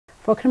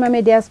For Creamer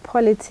Media's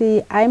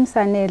Polity, I'm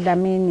Mzwanele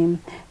Mayekiso.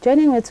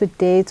 Joining me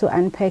today to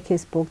unpack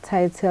his book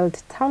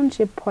titled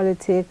Township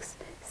Politics,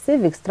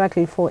 Civic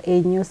Struggle for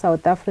a New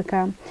South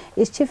Africa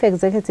is Chief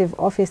Executive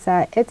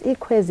Officer at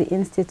Ikwezi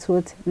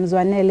Institute,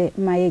 Mzwanele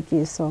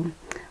Mayekiso.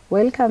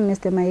 Welcome,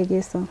 Mr.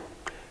 Mayekiso.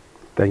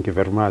 Thank you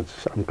very much.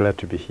 I'm glad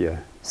to be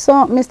here. So,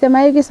 Mr.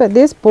 Mayekiso,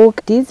 this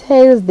book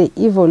details the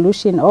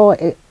evolution, or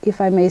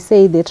if I may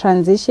say, the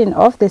transition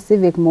of the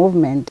civic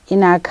movement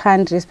in our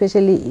country,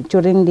 especially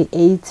during the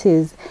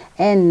 80s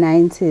and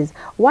 90s.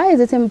 Why is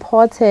it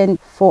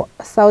important for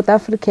South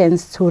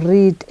Africans to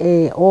read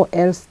or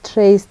else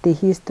trace the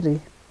history?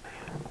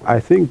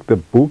 I think the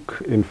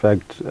book, in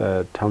fact,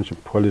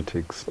 Township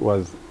Politics,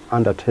 was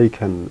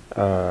undertaken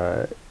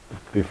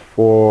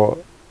before,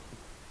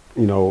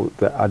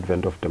 the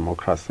advent of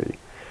democracy.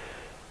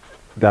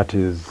 That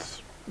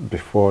is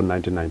before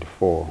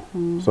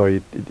 1994. So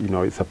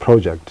it's a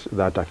project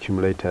that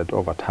accumulated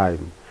over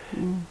time.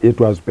 It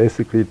was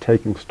basically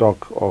taking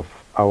stock of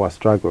our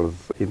struggles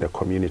in the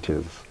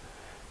communities,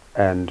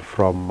 and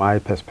from my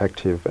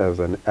perspective as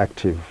an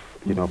active,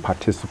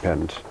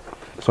 participant.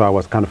 So I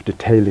was kind of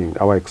detailing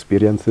our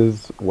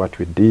experiences, what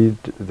we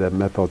did, the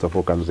methods of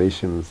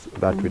organizations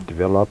that we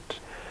developed,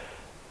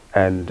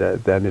 and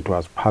then it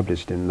was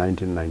published in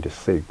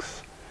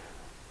 1996.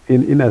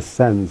 In a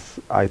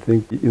sense, I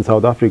think in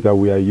South Africa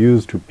we are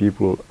used to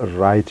people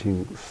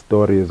writing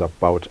stories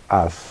about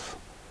us,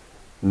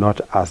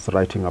 not us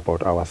writing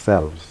about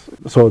ourselves.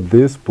 So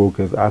this book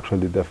is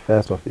actually the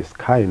first of its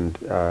kind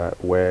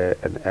where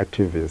an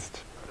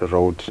activist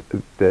wrote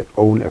their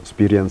own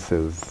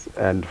experiences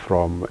and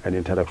from an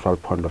intellectual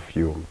point of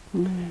view.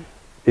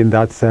 In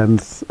that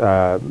sense,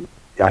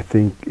 I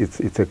think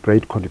it's a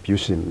great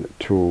contribution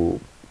to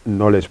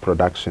knowledge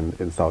production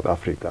in South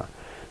Africa.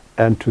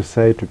 And to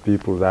say to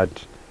people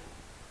that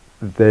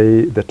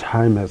the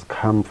time has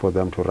come for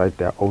them to write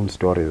their own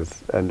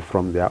stories and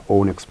from their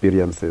own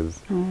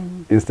experiences,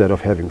 instead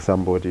of having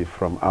somebody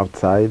from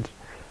outside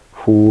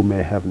who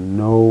may have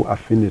no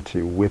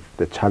affinity with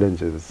the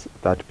challenges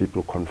that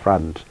people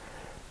confront,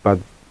 but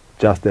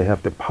just they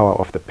have the power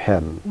of the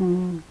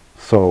pen.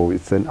 So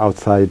it's an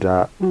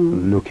outsider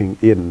looking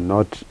in,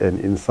 not an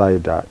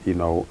insider,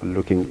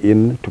 looking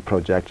in to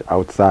project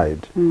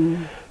outside.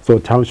 So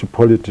Township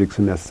Politics,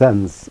 in a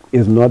sense,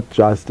 is not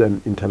just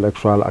an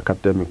intellectual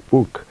academic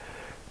book.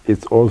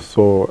 It's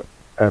also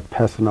a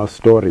personal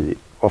story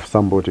of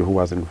somebody who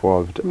was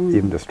involved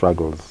in the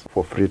struggles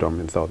for freedom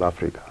in South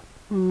Africa.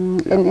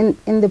 And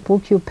in the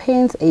book, you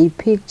paint a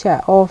picture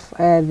of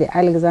the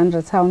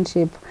Alexandra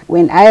Township.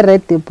 When I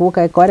read the book,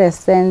 I got a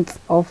sense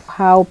of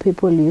how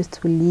people used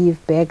to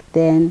live back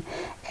then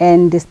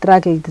and the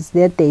struggles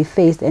that they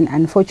faced, and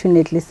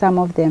unfortunately some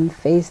of them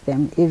face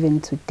them even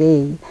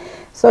today.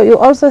 So you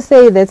also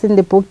say that in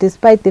the book,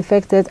 despite the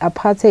fact that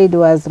apartheid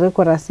was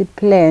rigorously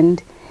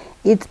planned,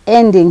 its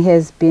ending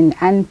has been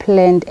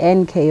unplanned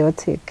and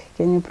chaotic.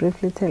 Can you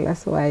briefly tell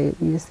us why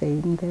you're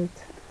saying that?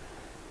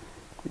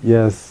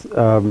 Yes,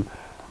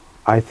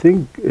 I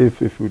think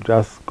if we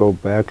just go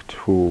back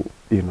to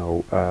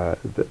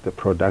the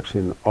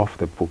production of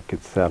the book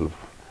itself.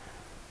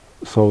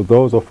 So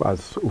those of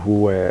us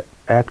who were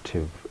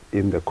active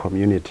in the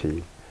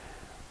community,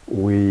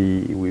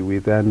 we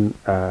then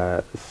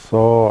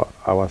saw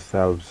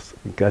ourselves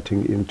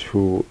getting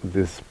into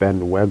this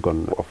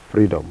bandwagon of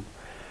freedom.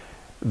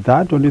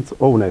 That on its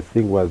own, I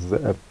think, was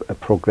a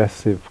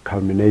progressive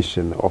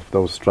culmination of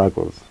those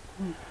struggles.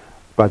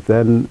 But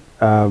then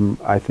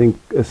I think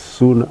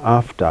soon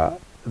after,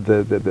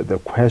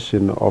 the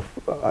question of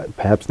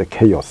perhaps the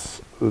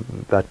chaos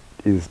that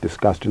is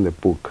discussed in the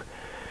book,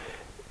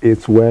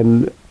 it's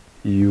when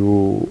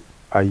you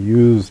are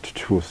used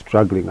to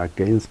struggling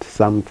against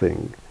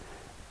something,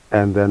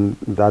 and then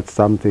that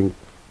something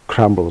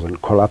crumbles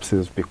and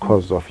collapses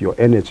because of your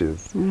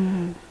energies.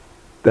 Then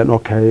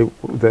okay,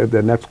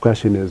 the next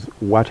question is,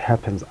 what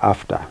happens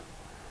after?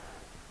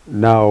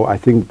 Now, I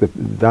think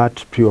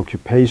that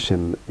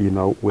preoccupation,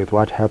 with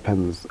what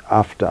happens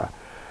after,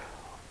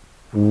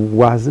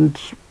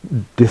 wasn't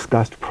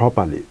discussed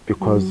properly,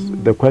 because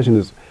the question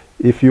is,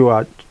 if you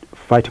are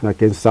fighting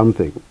against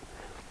something,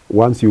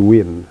 once you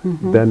win,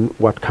 then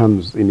what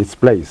comes in its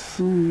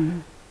place?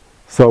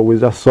 So we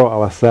just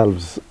saw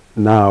ourselves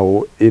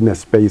now in a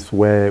space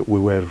where we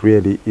were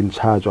really in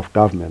charge of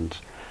government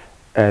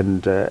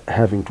and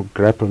having to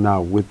grapple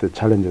now with the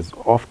challenges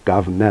of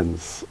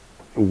governance,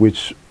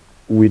 which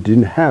we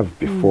didn't have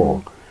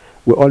before.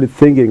 We're only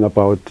thinking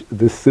about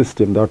this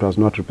system that was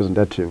not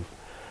representative.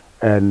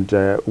 And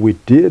we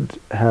did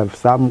have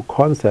some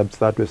concepts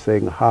that were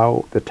saying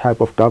how the type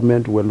of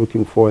government we're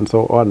looking for and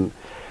so on.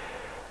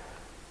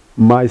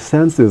 My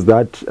sense is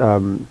that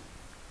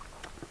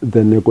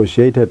the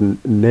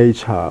negotiated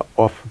nature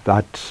of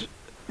that,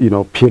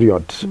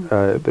 period,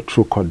 the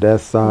true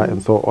CODESA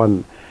and so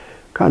on,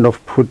 kind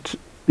of put,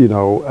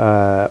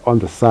 on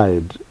the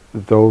side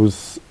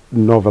those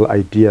novel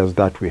ideas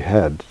that we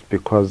had,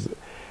 because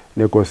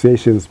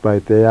negotiations by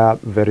their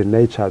very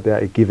nature, they are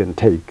a give and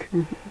take.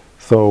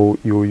 So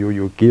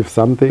you give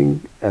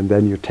something and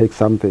then you take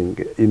something.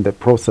 In the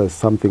process,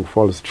 something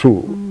falls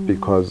through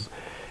because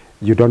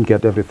you don't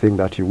get everything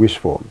that you wish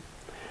for.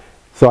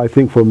 So I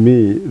think for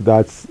me,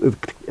 that's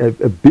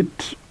a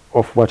bit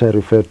of what I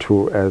refer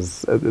to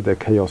as the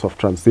chaos of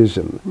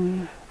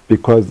transition,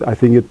 because I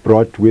think it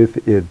brought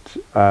with it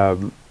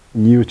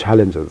new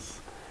challenges.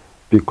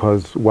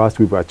 Because whilst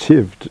we've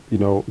achieved,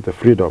 the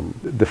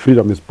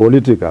freedom is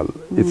political,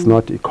 it's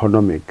not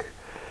economic,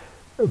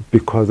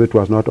 because it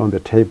was not on the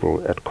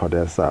table at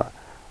CODESA.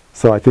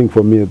 So I think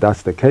for me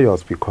that's the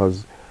chaos,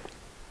 because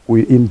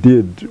we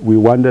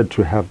wanted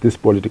to have this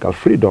political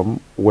freedom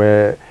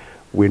where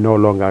we're no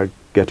longer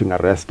getting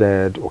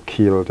arrested or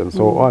killed and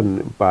so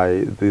on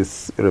by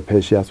this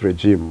rapacious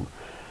regime.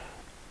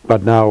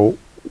 But now,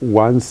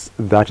 once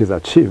that is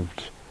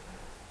achieved,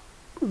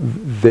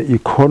 the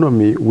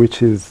economy,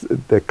 which is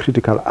the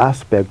critical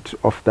aspect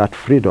of that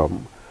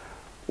freedom,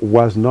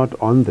 was not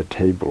on the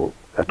table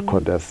at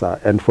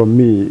CODESA. And for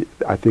me,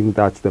 I think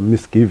that's the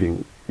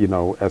misgiving,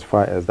 as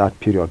far as that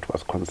period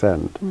was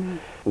concerned.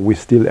 We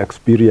still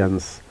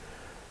experience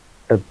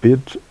a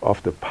bit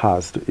of the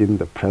past in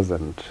the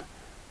present.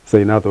 So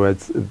in other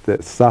words,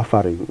 the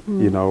suffering,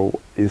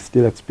 is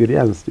still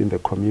experienced in the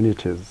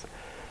communities.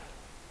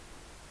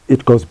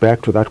 It goes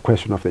back to that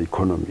question of the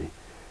economy.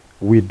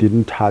 We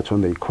didn't touch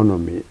on the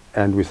economy,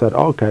 and we said,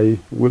 okay,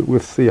 we'll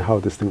see how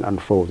this thing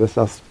unfolds. Let's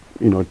just,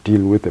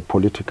 deal with the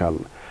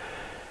political.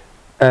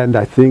 And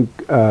I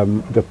think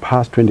the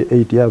past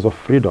 28 years of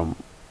freedom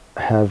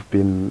have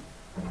been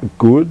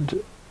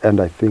good and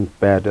I think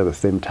bad at the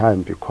same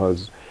time,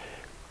 because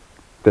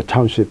the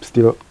township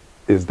still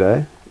is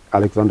there,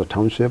 Alexandra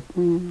Township.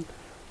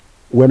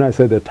 When I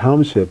say the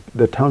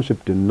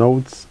township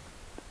denotes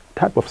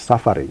type of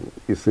suffering,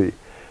 you see.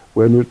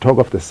 When we talk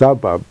of the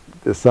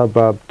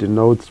suburb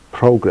denotes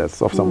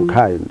progress of some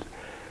kind,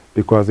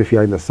 because if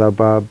you're in the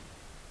suburb,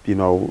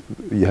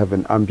 you have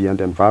an ambient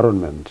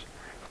environment.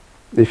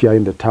 If you're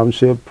in the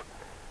township,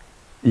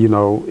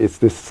 it's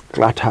this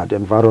cluttered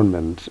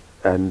environment,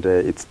 and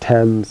it's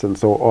tense and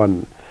so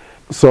on.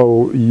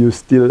 So you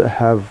still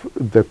have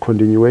the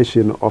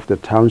continuation of the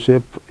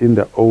township in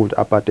the old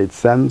apartheid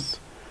sense,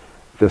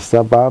 the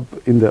suburb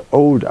in the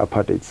old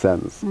apartheid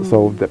sense.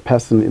 So the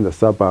person in the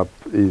suburb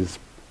is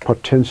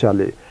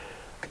potentially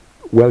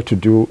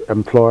well-to-do,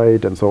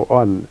 employed, and so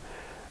on.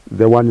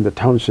 The one in the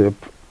township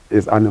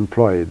is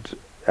unemployed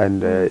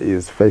and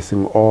is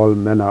facing all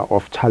manner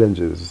of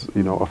challenges,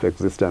 of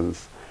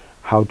existence.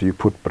 How do you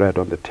put bread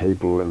on the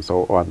table and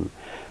so on?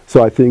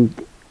 So I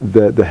think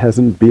there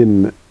hasn't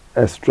been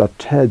a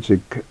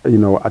strategic,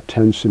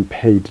 attention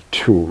paid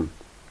to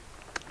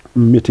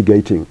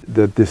mitigating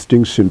the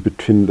distinction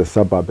between the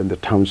suburb and the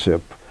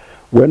township.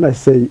 When I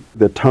say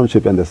the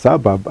township and the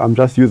suburb, I'm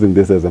just using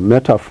this as a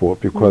metaphor,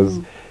 because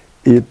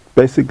it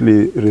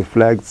basically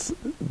reflects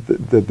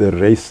the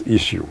race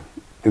issue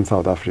in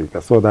South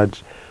Africa. So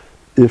that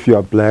if you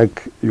are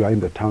black, you are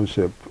in the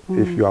township.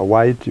 If you are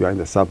white, you are in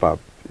the suburb,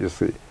 you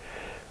see.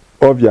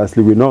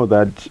 Obviously, we know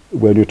that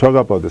when you talk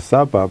about the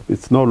suburb,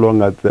 it's no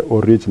longer the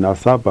original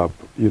suburb,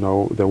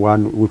 the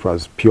one which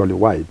was purely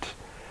white.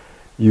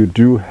 You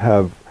do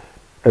have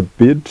a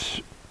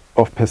bit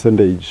of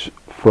percentage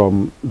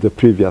from the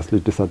previously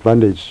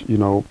disadvantaged,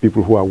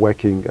 people who are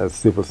working as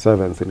civil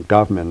servants in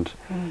government,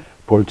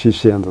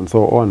 politicians and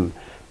so on.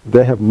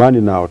 They have money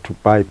now to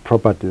buy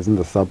properties in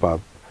the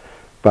suburb,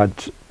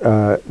 but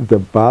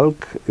the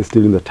bulk is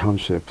still in the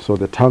township. So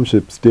the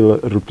township still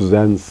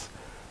represents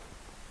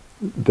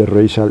the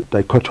racial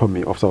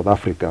dichotomy of South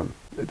Africa.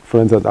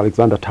 For instance,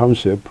 Alexandra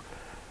Township,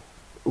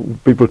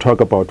 people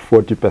talk about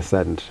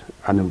 40%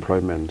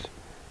 unemployment.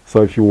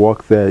 So if you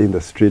walk there in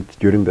the street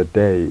during the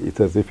day,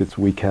 it's as if it's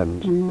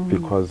weekend,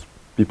 because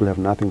people have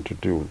nothing to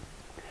do.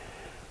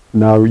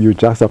 Now you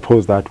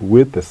juxtapose that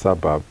with the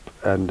suburb,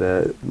 and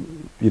the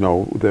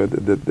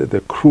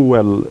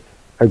cruel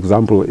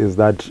example is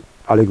that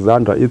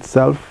Alexandra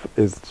itself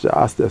is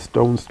just a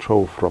stone's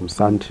throw from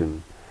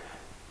Sandton.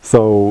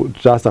 So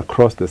just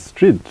across the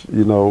street,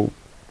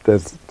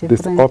 there's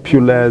this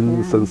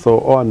opulence and so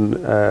on.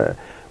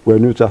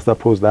 When you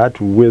juxtapose that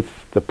with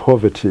the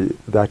poverty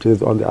that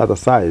is on the other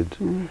side,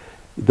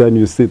 then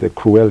you see the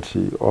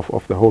cruelty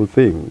of the whole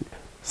thing.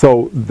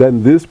 So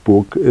then this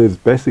book is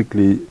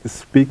basically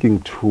speaking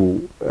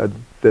to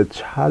the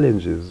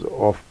challenges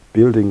of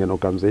building an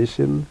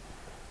organization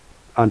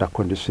under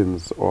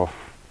conditions of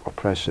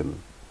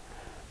oppression.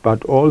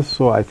 But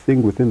also, I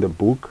think within the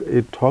book,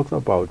 it talks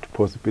about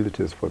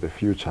possibilities for the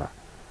future.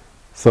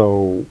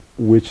 So,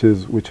 which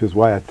is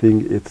why I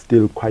think it's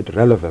still quite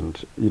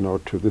relevant,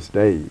 to this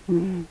day.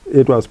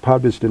 It was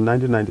published in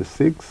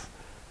 1996,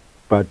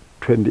 but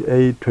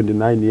 28,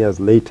 29 years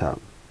later,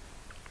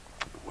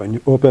 when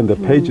you open the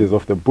pages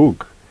of the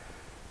book,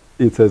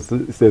 it's as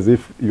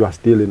if you are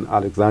still in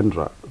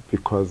Alexandra,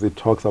 because it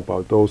talks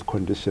about those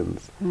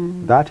conditions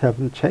that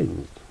haven't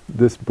changed.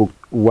 This book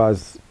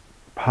was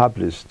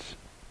published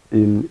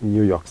in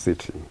New York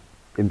City,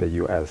 in the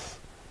US.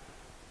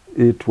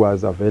 It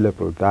was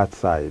available that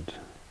side.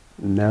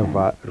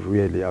 never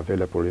really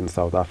available in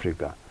South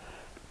Africa,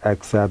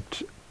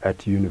 except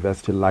at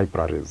university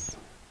libraries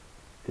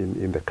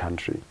in the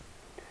country.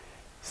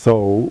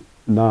 So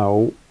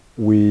now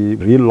we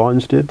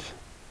relaunched it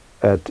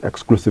at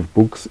Exclusive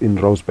Books in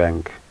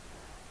Rosebank.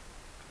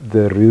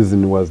 The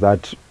reason was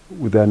that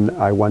then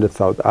I wanted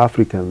South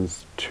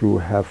Africans to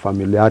have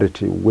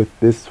familiarity with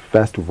this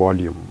first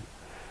volume,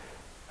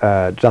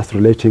 just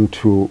relating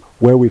to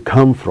where we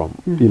come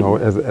from, you know,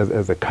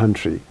 as a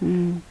country,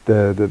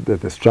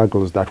 the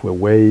struggles that were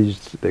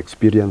waged, the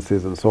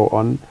experiences and so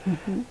on,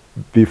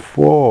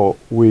 before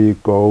we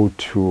go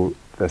to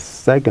the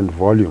second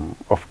volume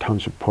of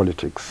Township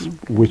Politics,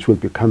 which will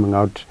be coming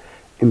out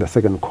in the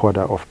second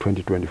quarter of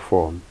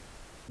 2024.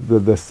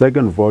 The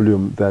second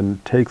volume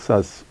then takes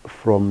us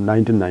from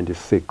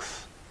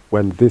 1996,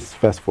 when this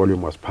first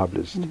volume was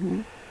published,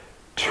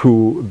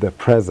 to the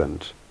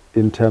present,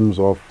 in terms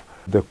of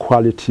the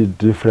quality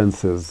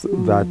differences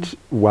that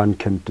one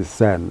can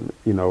discern,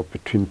 you know,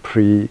 between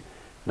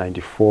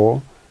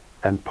pre-94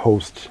 and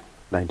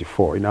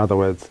post-94. In other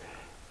words,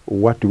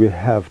 what do we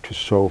have to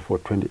show for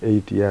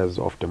 28 years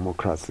of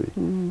democracy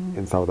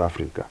in South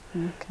Africa?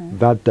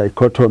 That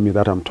dichotomy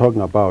that I'm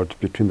talking about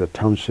between the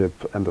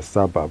township and the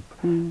suburb,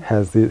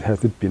 has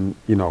it been,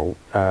 you know,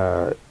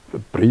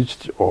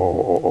 breached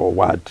or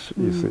what,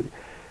 you see?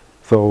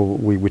 So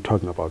we're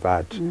talking about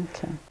that.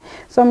 Okay.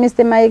 So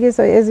Mr. Mayekiso,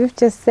 as you've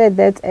just said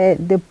that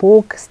the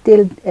book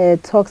still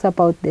talks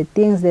about the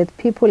things that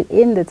people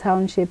in the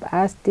township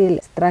are still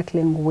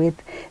struggling with.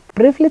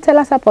 Briefly tell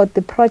us about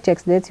the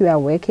projects that you are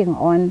working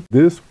on.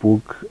 This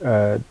book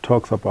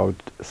talks about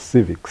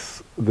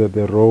civics,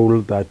 the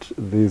role that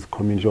these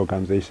community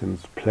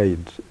organizations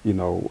played, you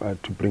know,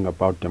 to bring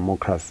about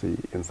democracy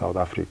in South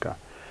Africa.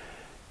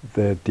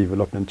 The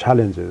development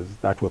challenges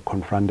that were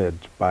confronted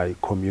by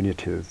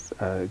communities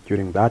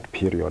during that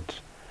period.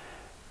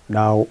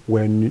 Now,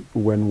 when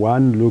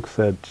one looks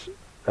at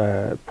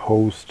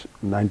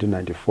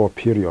post-1994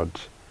 period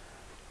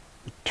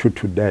to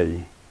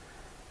today,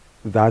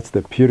 that's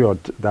the period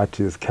that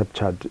is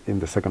captured in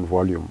the second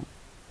volume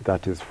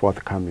that is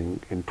forthcoming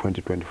in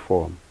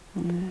 2024.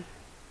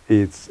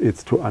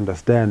 It's to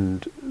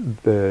understand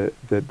the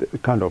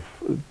kind of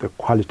the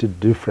quality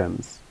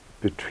difference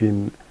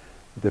between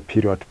the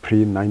period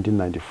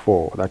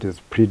pre-1994, that is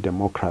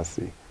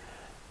pre-democracy,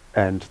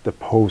 and the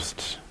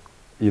post,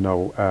 you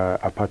know,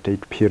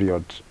 apartheid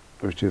period,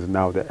 which is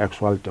now the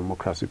actual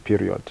democracy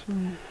period.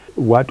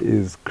 What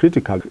is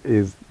critical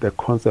is the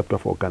concept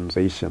of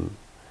organization.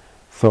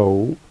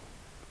 So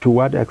to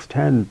what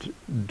extent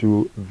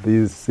do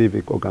these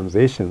civic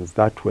organizations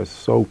that were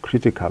so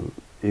critical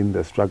in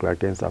the struggle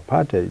against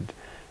apartheid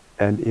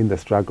and in the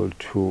struggle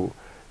to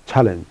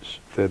challenge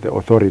the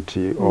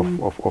authority of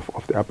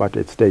the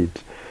apartheid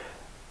state,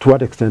 to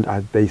what extent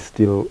are they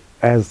still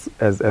as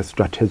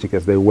strategic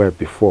as they were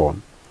before?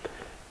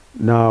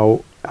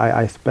 Now,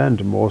 I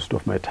spend most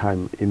of my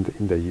time in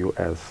the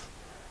US,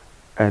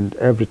 and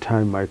every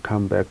time I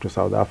come back to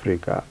South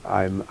Africa,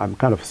 I'm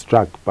kind of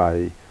struck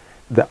by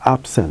the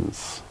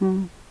absence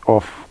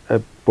of a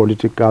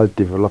political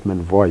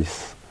development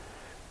voice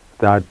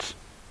that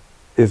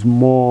is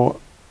more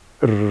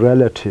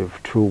relative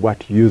to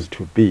what used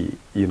to be,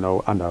 you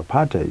know, under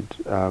apartheid.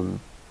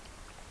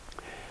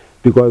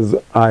 Because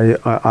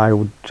I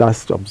would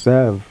just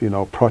observe, you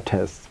know,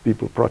 protests,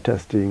 people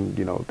protesting,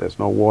 you know, there's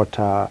no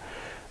water,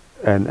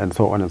 and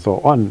so on and so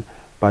on,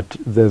 but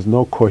there's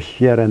no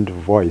coherent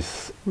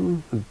voice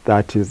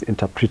that is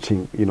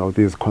interpreting, you know,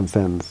 these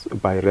concerns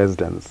by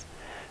residents,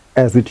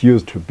 as it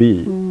used to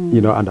be,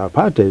 you know, under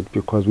apartheid,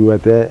 because we were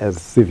there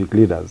as civic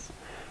leaders.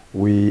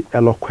 We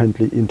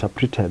eloquently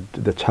interpreted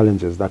the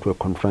challenges that were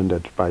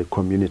confronted by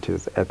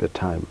communities at the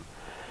time.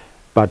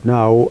 But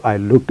now I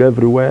look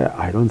everywhere,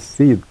 I don't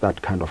see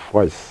that kind of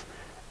voice.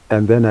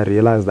 And then I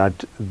realized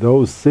that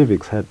those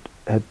civics had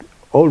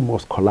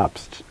almost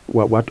collapsed.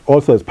 What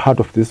also is part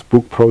of this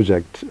book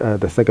project,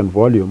 the second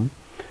volume,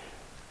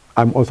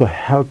 I'm also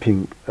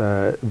helping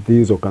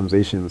these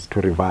organizations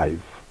to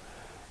revive.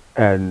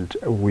 And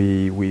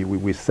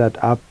we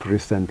set up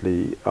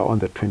recently on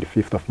the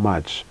 25th of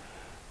March,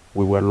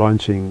 we were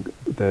launching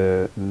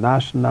the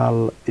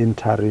National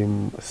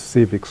Interim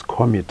Civics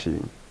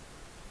Committee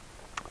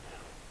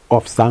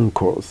of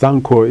SANCO.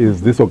 SANCO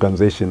is this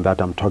organization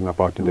that I'm talking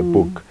about in the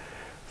book,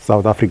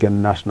 South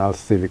African National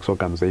Civics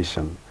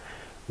Organization,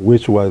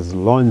 which was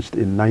launched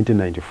in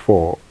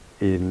 1994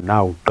 in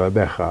now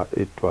Gqeberha.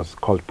 It was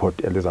called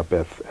Port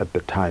Elizabeth at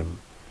the time.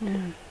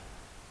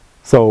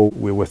 So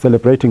we were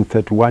celebrating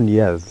 31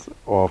 years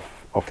of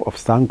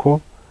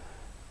SANCO,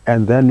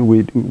 and then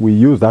we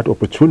used that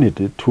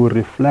opportunity to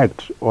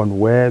reflect on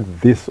where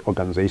this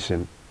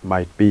organization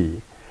might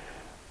be.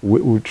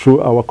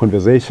 Through our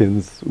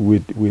conversations, we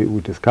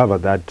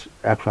discovered that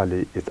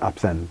actually it's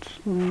absent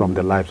from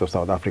the lives of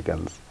South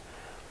Africans.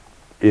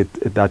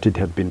 That it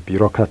had been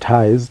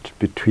bureaucratized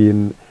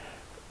between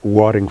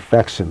warring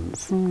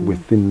factions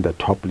within the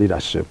top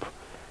leadership.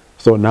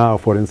 So now,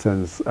 for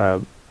instance,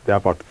 there are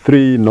about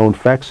 3 known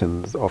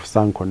factions of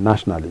SANCO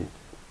nationally.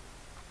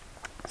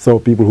 So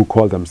people who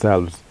call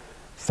themselves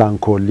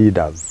Sanko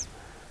leaders,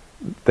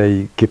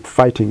 they keep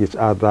fighting each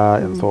other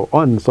and so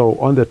on. So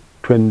on the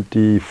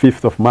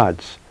 25th of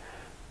March,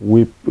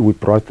 we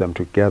brought them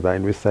together,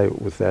 and we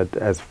said,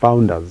 as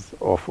founders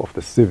of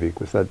the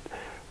Civic, we said,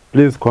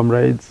 please,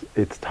 comrades,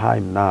 it's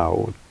time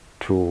now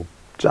to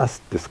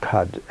just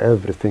discard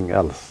everything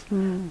else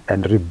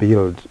and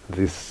rebuild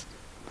this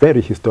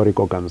very historic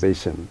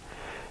organization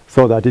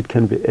so that it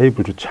can be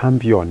able to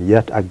champion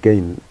yet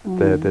again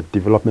the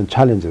development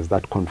challenges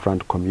that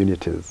confront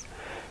communities.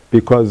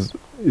 Because,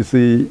 you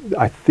see,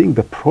 I think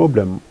the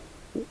problem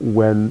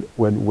when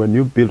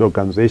you build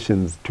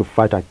organizations to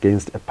fight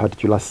against a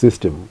particular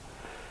system,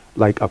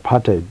 like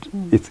apartheid,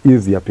 it's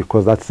easier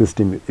because that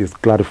system is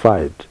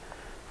clarified.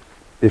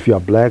 If you are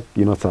black,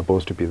 you're not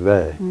supposed to be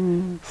there.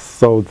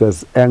 So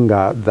there's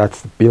anger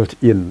that's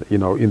built in,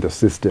 in the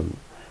system.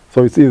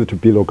 So it's easy to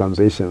build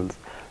organizations.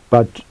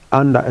 But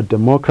under a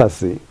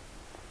democracy,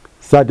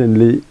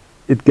 suddenly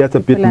it gets a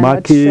bit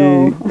murky,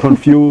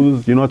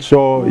 confused, you're not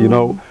sure,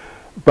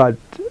 But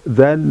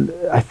then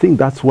I think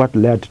that's what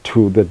led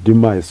to the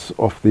demise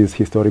of these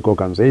historic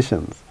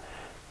organizations.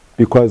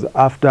 Because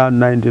after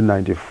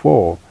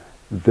 1994,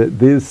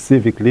 these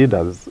civic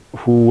leaders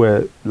who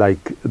were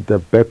like the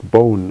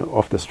backbone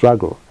of the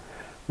struggle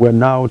were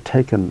now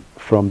taken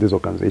from these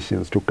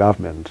organizations to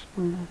government.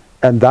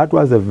 And that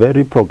was a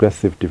very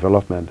progressive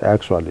development,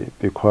 actually,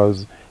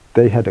 because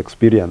they had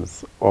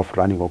experience of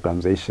running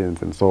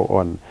organizations and so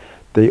on.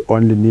 They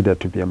only needed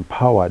to be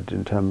empowered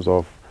in terms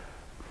of,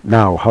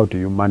 now, how do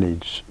you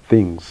manage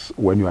things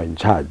when you are in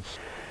charge?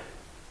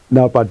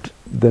 Now, but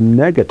the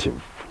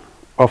negative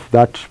of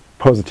that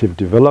positive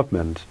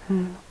development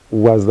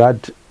was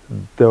that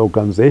the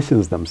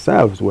organizations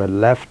themselves were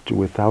left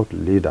without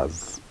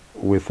leaders,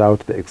 without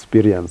the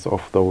experience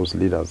of those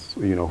leaders,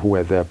 who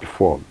were there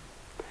before.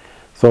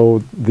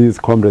 So these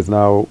comrades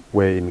now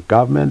were in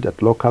government,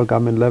 at local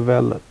government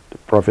level, at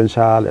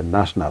provincial and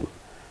national.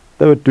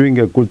 They were doing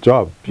a good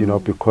job,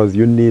 because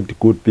you need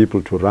good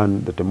people to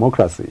run the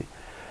democracy.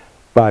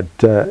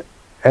 But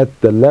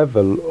at the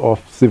level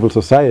of civil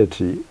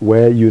society,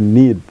 where you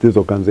need these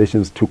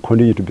organizations to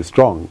continue to be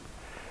strong,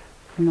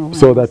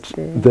 so that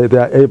they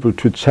are able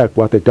to check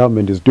what the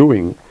government is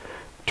doing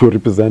to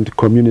represent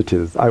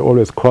communities. I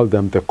always call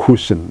them the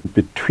cushion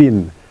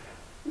between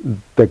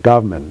the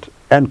government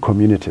and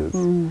communities,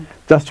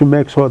 just to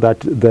make sure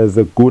that there's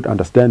a good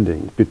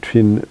understanding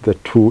between the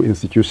two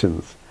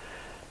institutions.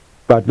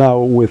 But now,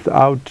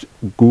 without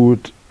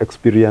good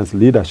experienced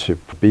leadership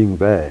being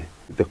there,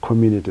 the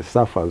community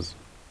suffers.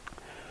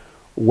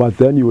 What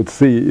then you would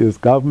see is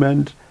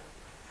government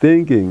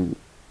thinking,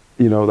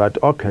 that,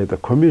 okay, the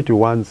community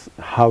wants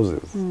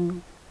houses,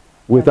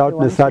 without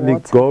necessarily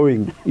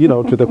going,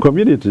 to the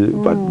community,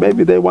 but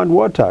maybe they want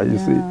water, you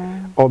see,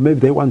 or maybe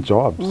they want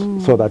jobs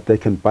so that they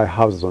can buy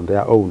houses on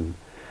their own.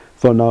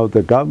 So now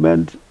the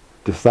government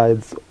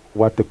decides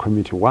what the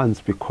community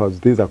wants, because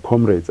these are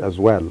comrades as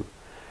well.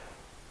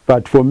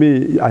 But for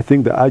me, I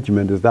think the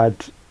argument is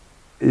that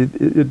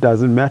it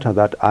doesn't matter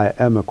that I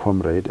am a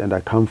comrade and I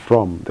come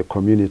from the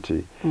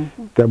community.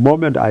 The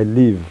moment I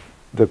leave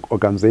the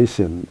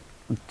organization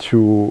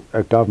to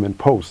a government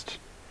post,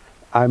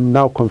 I'm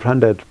now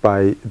confronted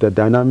by the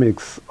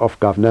dynamics of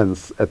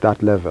governance at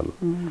that level.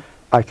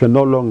 I can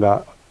no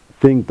longer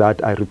think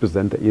that I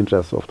represent the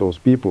interests of those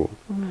people.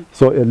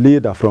 So a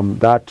leader from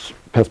that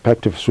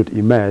perspective should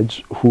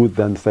emerge, who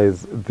then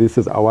says, this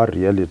is our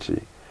reality.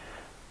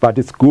 But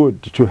it's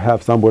good to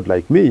have somebody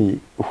like me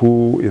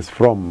who is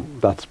from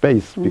that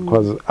space,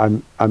 because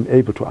I'm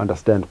able to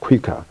understand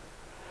quicker.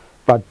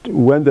 But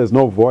when there's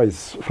no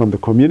voice from the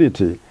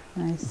community,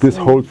 this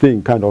whole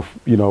thing kind of,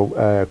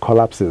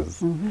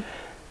 collapses.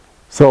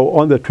 So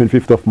on the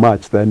 25th of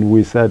March, then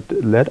we said,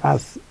 let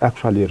us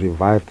actually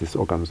revive this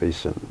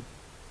organization,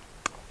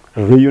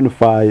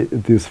 reunify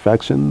these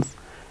factions,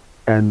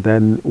 and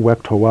then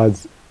work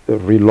towards the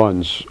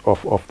relaunch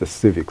of the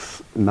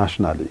civics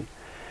nationally.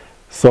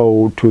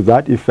 So to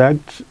that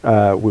effect,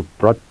 we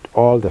brought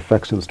all the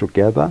factions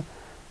together,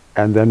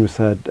 and then we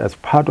said, as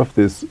part of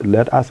this,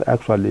 let us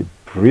actually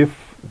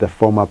brief the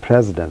former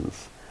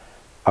presidents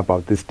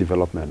about this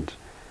development.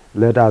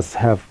 Let us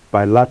have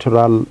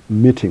bilateral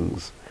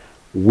meetings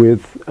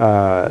with,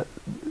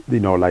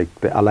 like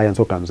the alliance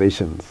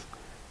organizations,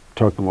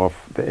 talking of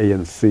the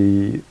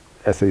ANC,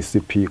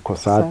 SACP,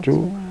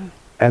 COSATU,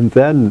 and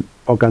then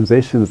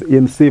organizations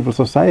in civil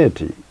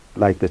society,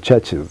 like the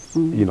churches,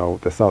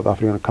 the South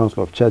African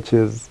Council of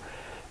Churches,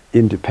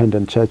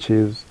 independent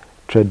churches,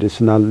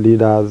 traditional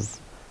leaders,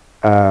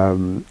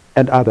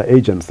 and other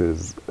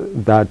agencies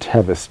that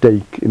have a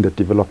stake in the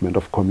development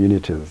of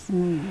communities.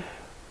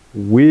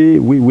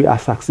 We are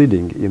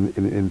succeeding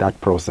in that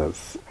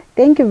process.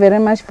 Thank you very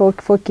much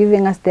for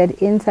giving us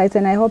that insight,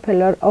 and I hope a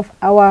lot of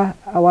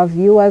our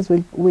viewers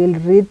will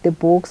read the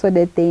book so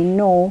that they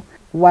know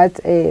what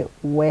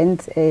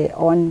went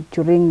on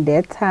during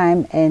that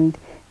time, and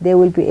they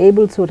will be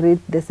able to read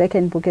the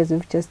second book, as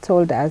you've just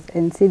told us,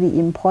 and see the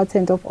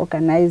importance of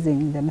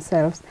organizing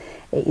themselves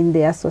in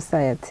their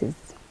societies.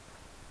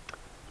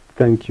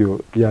 Thank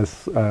you.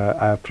 Yes,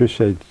 I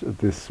appreciate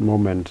this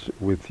moment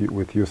with you,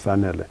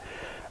 Mzwanele.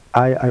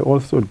 I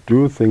also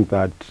do think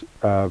that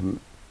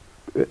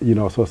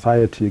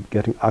society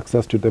getting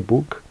access to the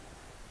book,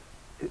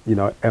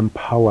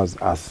 empowers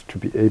us to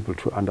be able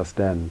to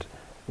understand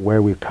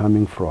where we're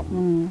coming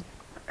from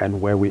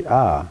and where we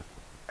are,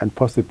 and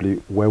possibly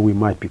where we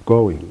might be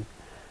going.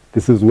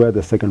 This is where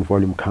the second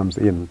volume comes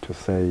in to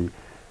say,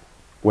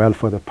 well,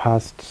 for the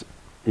past,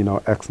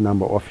 X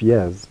number of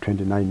years,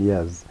 29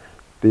 years,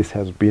 this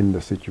has been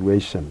the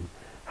situation.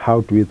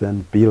 How do we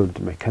then build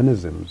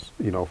mechanisms,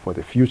 for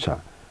the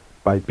future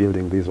by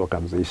building these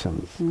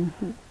organizations?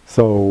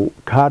 So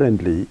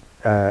currently,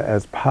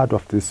 as part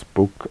of this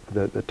book,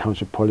 the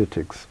Township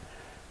Politics,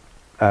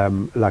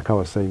 like I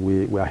was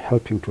saying, we are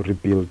helping to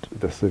rebuild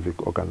the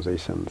civic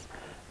organizations.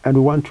 And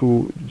we want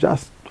to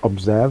just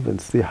observe and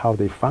see how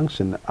they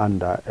function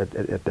under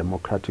a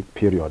democratic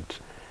period.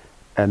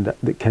 And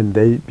can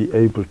they be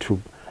able to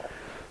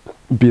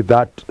be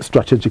that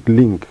strategic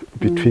link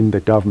between the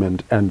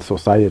government and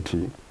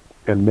society,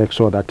 and make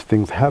sure that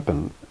things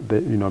happen?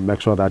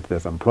 Make sure that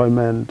there's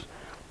employment,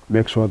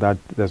 make sure that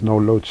there's no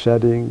load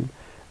shedding,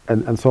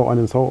 and so on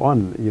and so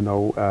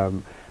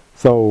on.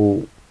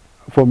 So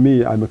for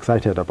me, I'm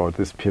excited about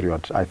this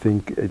period. I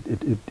think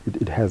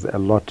it has a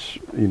lot,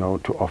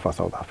 to offer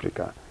South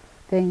Africa.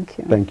 Thank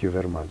you. Thank you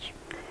very much.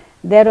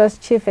 That was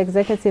Chief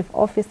Executive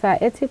Officer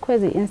at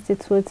Ikwezi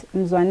Institute,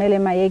 Mzwanele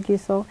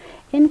Mayekiso,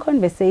 in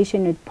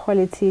conversation with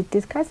Polity,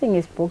 discussing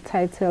his book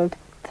titled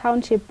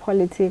Township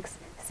Politics,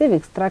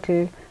 Civic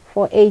Struggle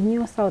for a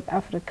New South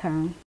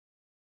Africa.